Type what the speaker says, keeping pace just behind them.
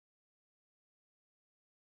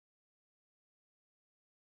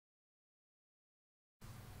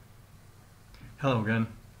Hello again,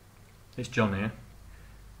 it's John here.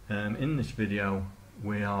 In this video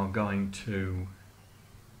we are going to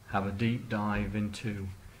have a deep dive into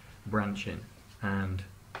branching, and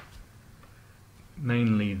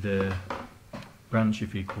mainly the branch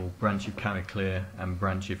if equal, branch if carry clear and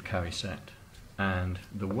branch if carry set. And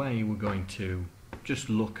the way we're going to just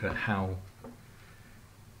look at how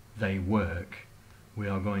they work, we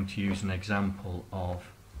are going to use an example of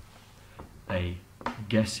a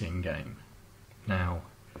guessing game. Now,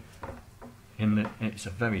 it's a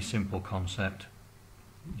very simple concept.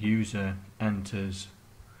 User enters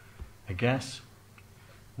a guess.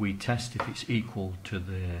 We test if it's equal to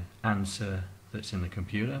the answer that's in the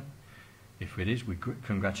computer. If it is, we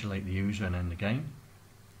congratulate the user and end the game.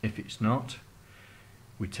 If it's not,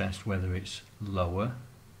 we test whether it's lower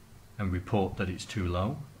and report that it's too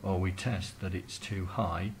low, or we test that it's too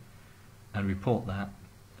high and report that.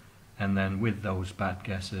 And then with those bad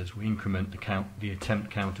guesses we increment the attempt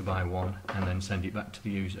counter by 1 and then send it back to the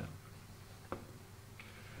user.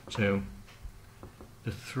 So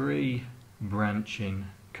the three branching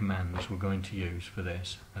commands we're going to use for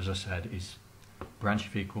this, as I said, is branch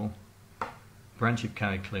if equal, branch if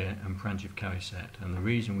carry clear and branch if carry set. And the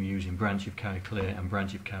reason we're using branch if carry clear and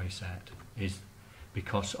branch if carry set is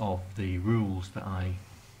because of the rules that I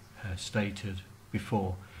stated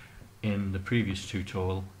before in the previous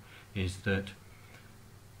tutorial, is that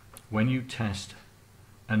when you test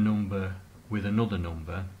a number with another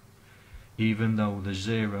number, even though the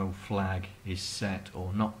zero flag is set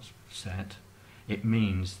or not set, it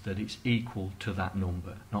means that it's equal to that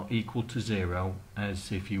number, not equal to 0, as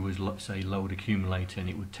if you was, say, load accumulator and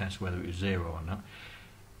it would test whether it was 0 or not.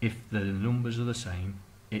 If the numbers are the same,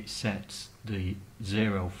 it sets the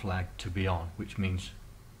 0 flag to be on, which means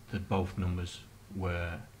that both numbers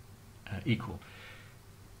were equal.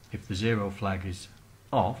 If the 0 flag is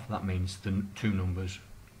off, that means the two numbers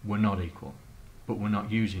were not equal. But we're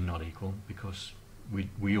not using not equal because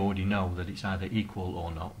we already know that it's either equal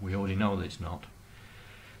or not. We already know that it's not.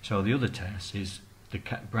 So the other test is the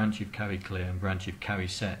branch if carry clear and branch if carry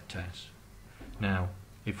set test. Now,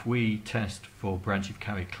 if we test for branch if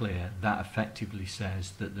carry clear, that effectively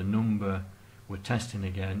says that the number we're testing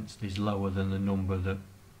against is lower than the number that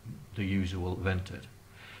the user will have entered.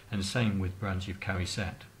 And the same with branch if carry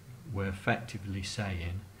set. We're effectively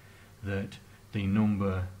saying that the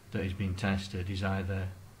number that is being tested is either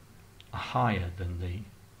higher than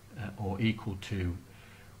or equal to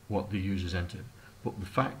what the user's entered. But the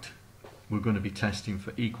fact we're going to be testing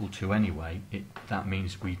for equal to anyway, that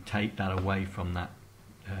means we take that away from that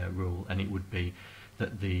rule, and it would be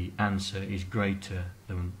that the answer is greater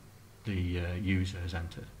than the user has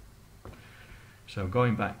entered. So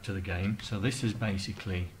going back to the game, so this is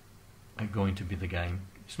basically going to be the game.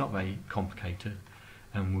 It's not very complicated,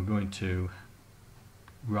 and we're going to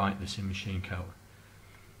write this in machine code.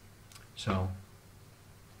 So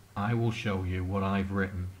I will show you what I've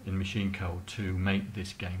written in machine code to make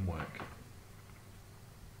this game work.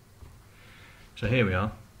 So here we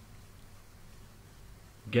are.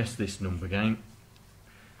 Guess this number game,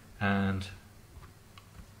 and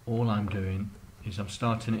all I'm doing is I'm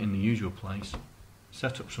starting it in the usual place,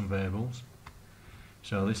 set up some variables.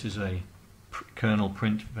 So this is a kernel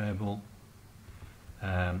print variable,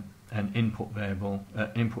 an input variable,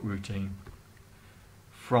 input routine,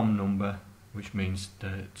 from number, which means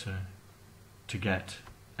that to get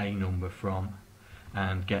a number from,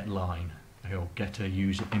 and get line, or get a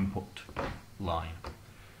user input line.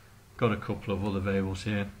 Got a couple of other variables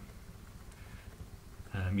here.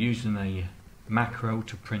 Using a macro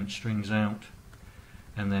to print strings out,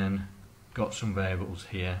 and then got some variables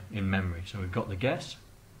here in memory. So we've got the guess,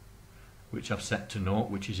 which I've set to 0,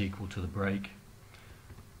 which is equal to the break.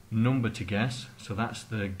 Number to guess, so that's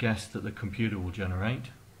the guess that the computer will generate,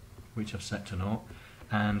 which I've set to 0.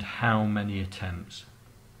 And how many attempts,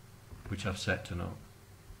 which I've set to 0.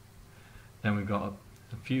 Then we've got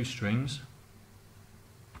a few strings.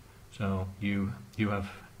 So you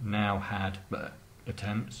have now had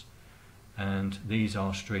attempts, and these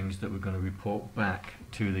are strings that we're going to report back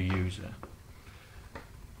to the user.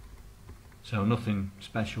 So nothing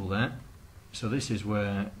special there. So this is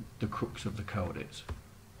where the crux of the code is.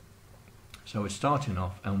 So we're starting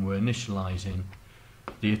off and we're initializing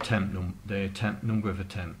the attempt number of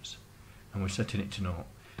attempts, and we're setting it to 0.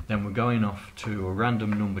 Then we're going off to a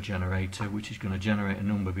random number generator, which is going to generate a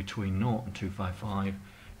number between 0 and 255,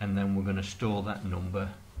 and then we're going to store that number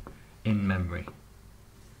in memory.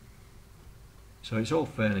 So it's all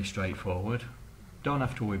fairly straightforward. Don't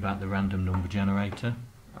have to worry about the random number generator.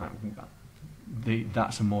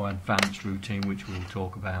 That's a more advanced routine which we'll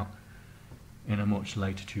talk about in a much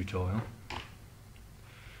later tutorial.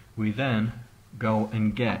 We then go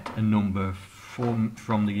and get a number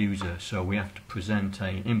from the user, so we have to present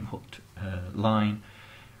an input line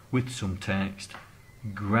with some text,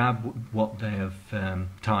 grab what they have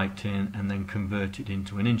typed in and then convert it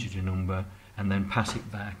into an integer number and then pass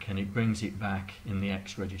it back, and it brings it back in the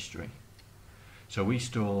X registry. So we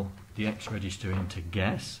store the X register into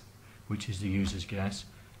guess, which is the user's guess,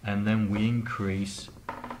 and then we increase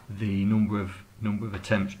the number of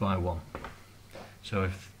attempts by 1. So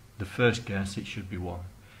if the first guess, it should be 1.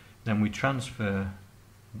 Then we transfer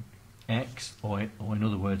X, or in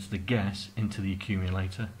other words the guess, into the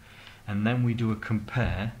accumulator, and then we do a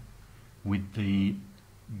compare with the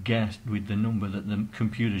guess, with the number that the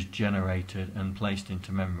computer's generated and placed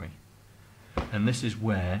into memory. And this is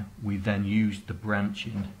where we then use the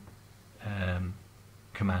branching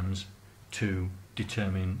commands to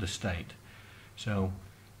determine the state. So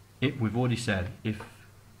we've already said if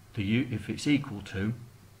it's equal to,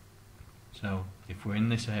 so if we're in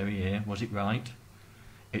this area here, was it right?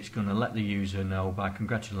 It's going to let the user know by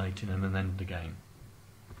congratulating them and then the game.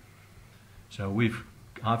 So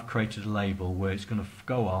I've created a label where it's going to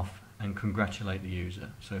go off and congratulate the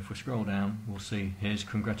user. So if we scroll down, we'll see here's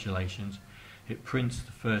congratulations. It prints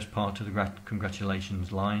the first part of the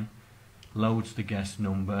congratulations line, loads the guess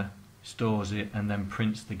number, stores it, and then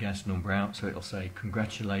prints the guess number out. So it'll say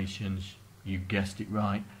congratulations, you guessed it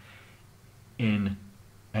right, in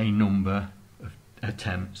a number of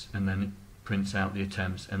attempts, and then it prints out the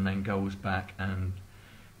attempts and then goes back and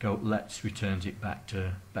returns it back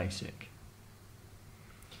to basic.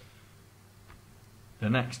 The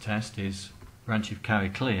next test is branch if carry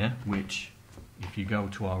clear, which if you go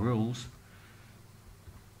to our rules,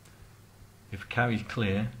 if carry is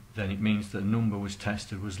clear, then it means that the number was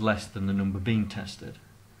tested was less than the number being tested.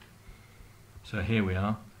 So here we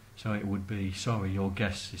are. So it would be, sorry, your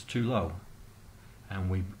guess is too low. And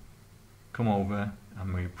we come over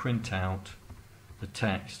and we print out the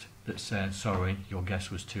text that says, sorry, your guess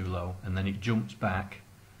was too low. And then it jumps back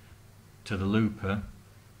to the looper,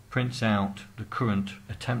 prints out the current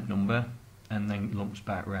attempt number, and then lumps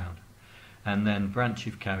back round. And then branch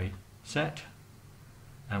if carry set.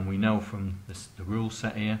 And we know from the rule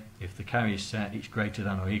set here, if the carry is set, it's greater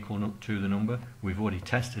than or equal to the number. We've already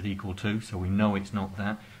tested equal to, so we know it's not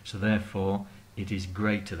that. So therefore, it is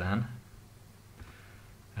greater than.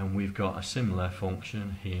 And we've got a similar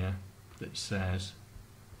function here that says,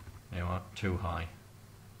 there you are, too high.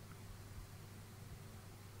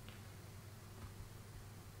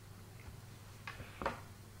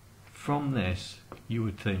 From this, you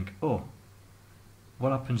would think, oh,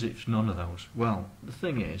 what happens if it's none of those? Well, the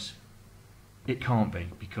thing is, it can't be,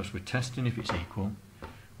 because we're testing if it's equal,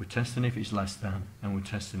 we're testing if it's less than, and we're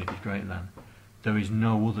testing if it's greater than. There is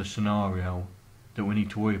no other scenario that we need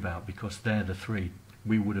to worry about, because they're the three.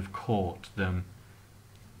 We would have caught them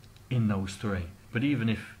in those three. But even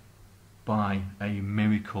if by a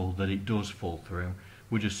miracle that it does fall through,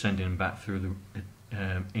 we're just sending them back through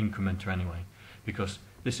the incrementer anyway, because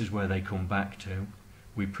this is where they come back to.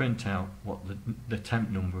 We print out what the temp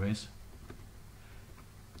number is,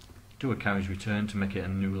 do a carriage return to make it a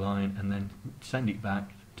new line, and then send it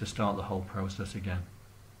back to start the whole process again.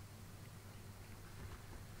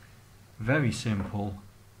 Very simple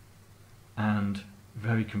and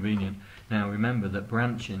very convenient. Now remember that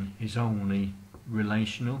branching is only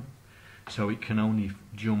relational, so it can only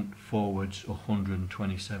jump forwards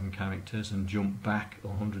 127 characters and jump back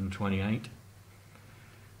 128.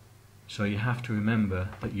 So you have to remember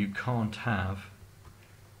that you can't have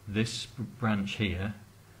this branch here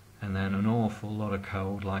and then an awful lot of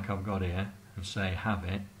code like I've got here and say have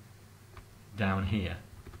it down here,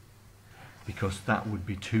 because that would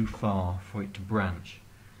be too far for it to branch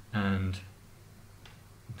and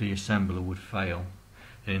the assembler would fail.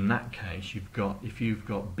 And in that case, if you've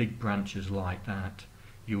got big branches like that,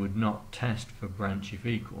 you would not test for branch if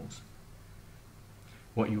equals.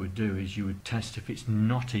 What you would do is you would test if it's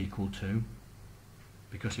not equal to,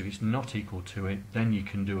 because if it's not equal to it, then you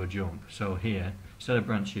can do a jump. So here, instead of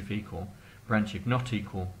branch if equal, branch if not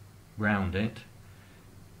equal, round it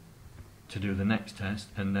to do the next test,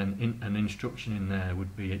 and then an instruction in there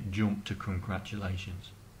would be a jump to congratulations.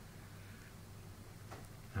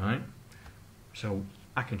 Alright, so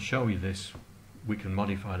I can show you this. We can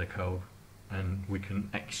modify the code and we can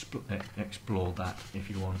explore that if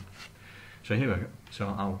you want. So here we go.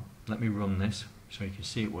 So let me run this so you can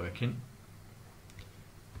see it working.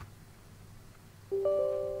 There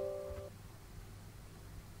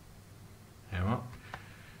we are.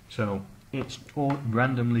 So it's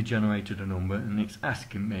randomly generated a number and it's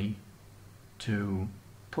asking me to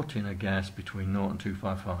put in a guess between 0 and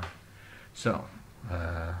 255. So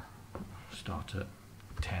start at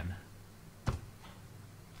 10.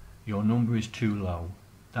 Your number is too low.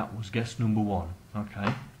 That was guess number 1.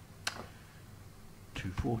 Okay.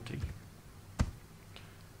 240.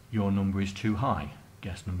 Your number is too high.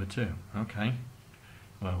 Guess number 2. Okay.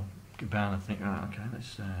 Well, get down and think. Okay,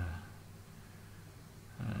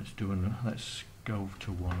 let's go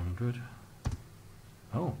to 100.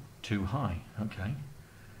 Oh, too high. Okay.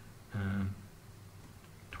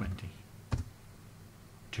 20.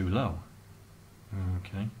 Too low.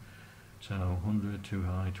 Okay. So 100 too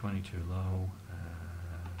high, 20 too low,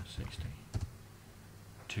 60.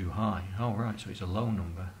 Too high. Oh right, so it's a low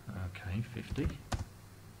number. Okay, 50.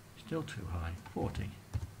 Still too high. 40.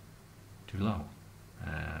 Too low.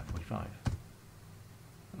 45.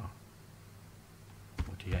 Oh.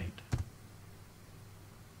 48.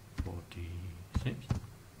 46.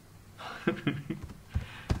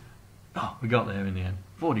 Oh, we got there in the end.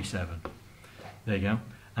 47. There you go.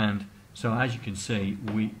 And so as you can see,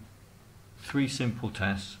 3 simple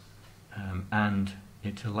tests, and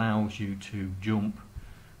it allows you to jump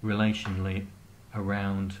relationally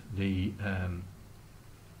around the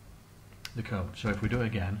code. So if we do it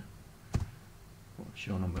again, what's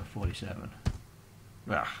your number? 47.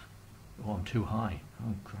 Ah, oh, I'm too high.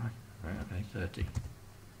 Oh, cry. Right, okay, 30.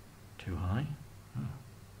 Too high. Oh,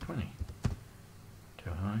 20. Too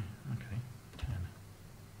high. Okay, 10.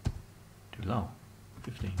 Too low.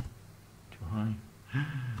 15. Too high.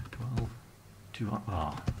 12. Too high.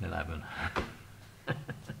 Oh, 11.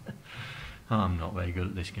 I'm not very good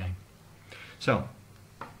at this game. So,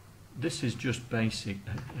 this is just basic,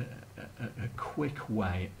 a quick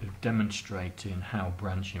way of demonstrating how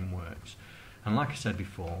branching works. And like I said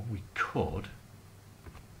before, we could,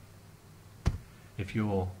 if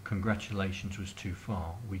your congratulations was too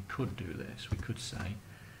far, we could do this. We could say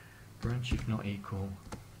branch if not equal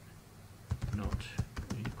to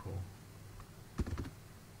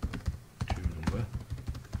number,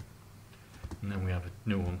 and then we have a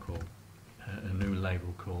new one called a new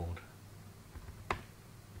label called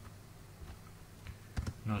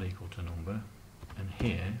not equal to number, and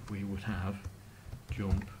here we would have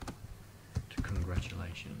jump to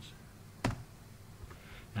congratulations.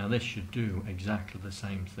 Now this should do exactly the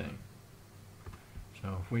same thing.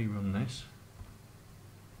 So if we run this,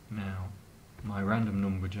 now my random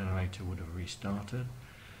number generator would have restarted,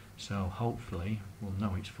 so hopefully we'll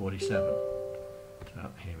know it's 47.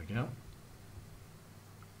 So here we go.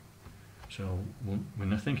 So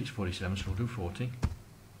when I think it's 47, so we'll do 40.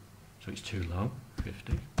 So it's too low,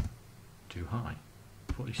 50. Too high,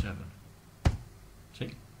 47.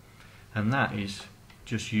 See? And that is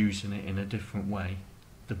just using it in a different way,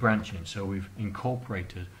 the branching. So we've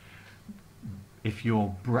incorporated, if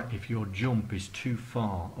your jump is too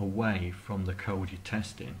far away from the code you're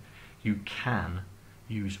testing, you can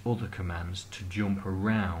use other commands to jump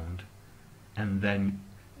around and then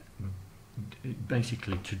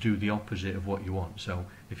basically to do the opposite of what you want. So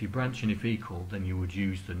if you're branching if equal, then you would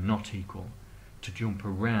use the not equal to jump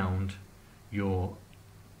around your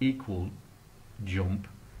equal jump,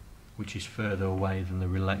 which is further away than the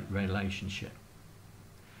relationship.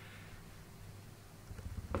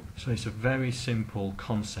 So it's a very simple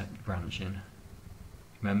concept, branching.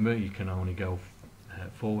 Remember, you can only go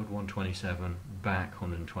forward 127, back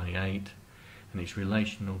 128, and it's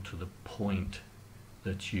relational to the point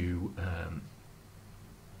that you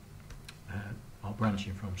are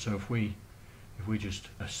branching from. So if we just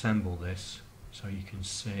assemble this so you can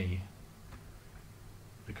see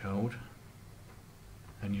the code,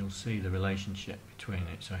 and you'll see the relationship between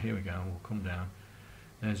it. So here we go, we'll come down,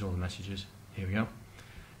 there's all the messages, here we go.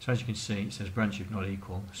 So as you can see, it says branch if not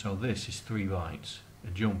equal, so this is 3 bytes, a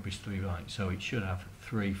jump is 3 bytes, so it should have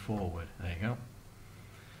 3 forward, there you go.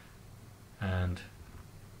 And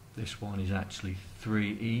this one is actually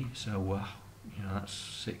 3e, so you know, that's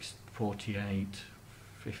 648,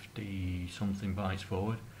 50 something bytes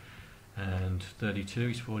forward, and 32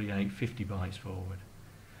 is 48, 50 bytes forward.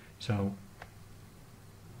 So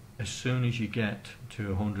as soon as you get to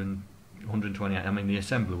 128, I mean the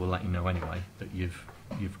assembler will let you know anyway that you've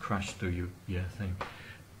crashed through your thing.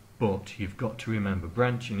 But you've got to remember,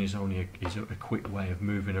 branching is only a quick way of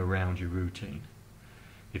moving around your routine.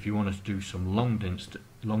 If you want to do some long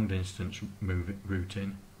distance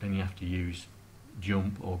routing, then you have to use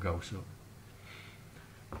jump or go sub.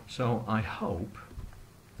 So I hope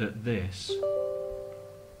that this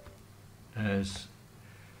has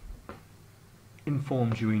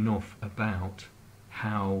informed you enough about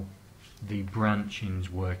how the branching's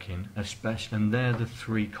working, especially, and they're the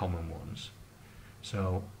 3 common ones.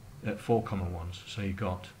 So 4 common ones. So you've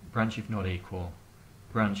got branch if not equal,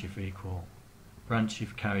 branch if equal, branch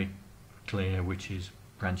if carry clear, which is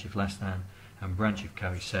branch if less than, and branch if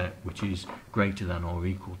carry set, which is greater than or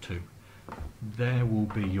equal to. There will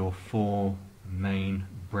be your 4 main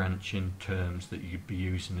branching terms that you'd be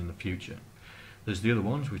using in the future. There's the other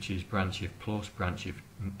ones, which is branch if plus, branch if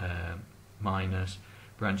minus,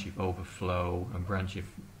 branch if overflow, and branch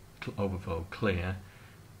if overflow clear.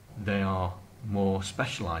 They are more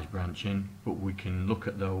specialised branching, but we can look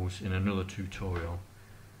at those in another tutorial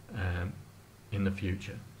in the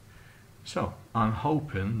future. So I'm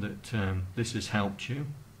hoping that this has helped you.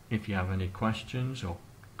 If you have any questions or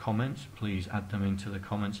comments, please add them into the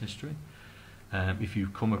comments history. If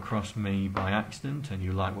you've come across me by accident and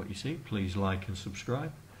you like what you see, please like and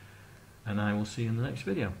subscribe, and I will see you in the next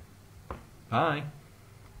video. Bye.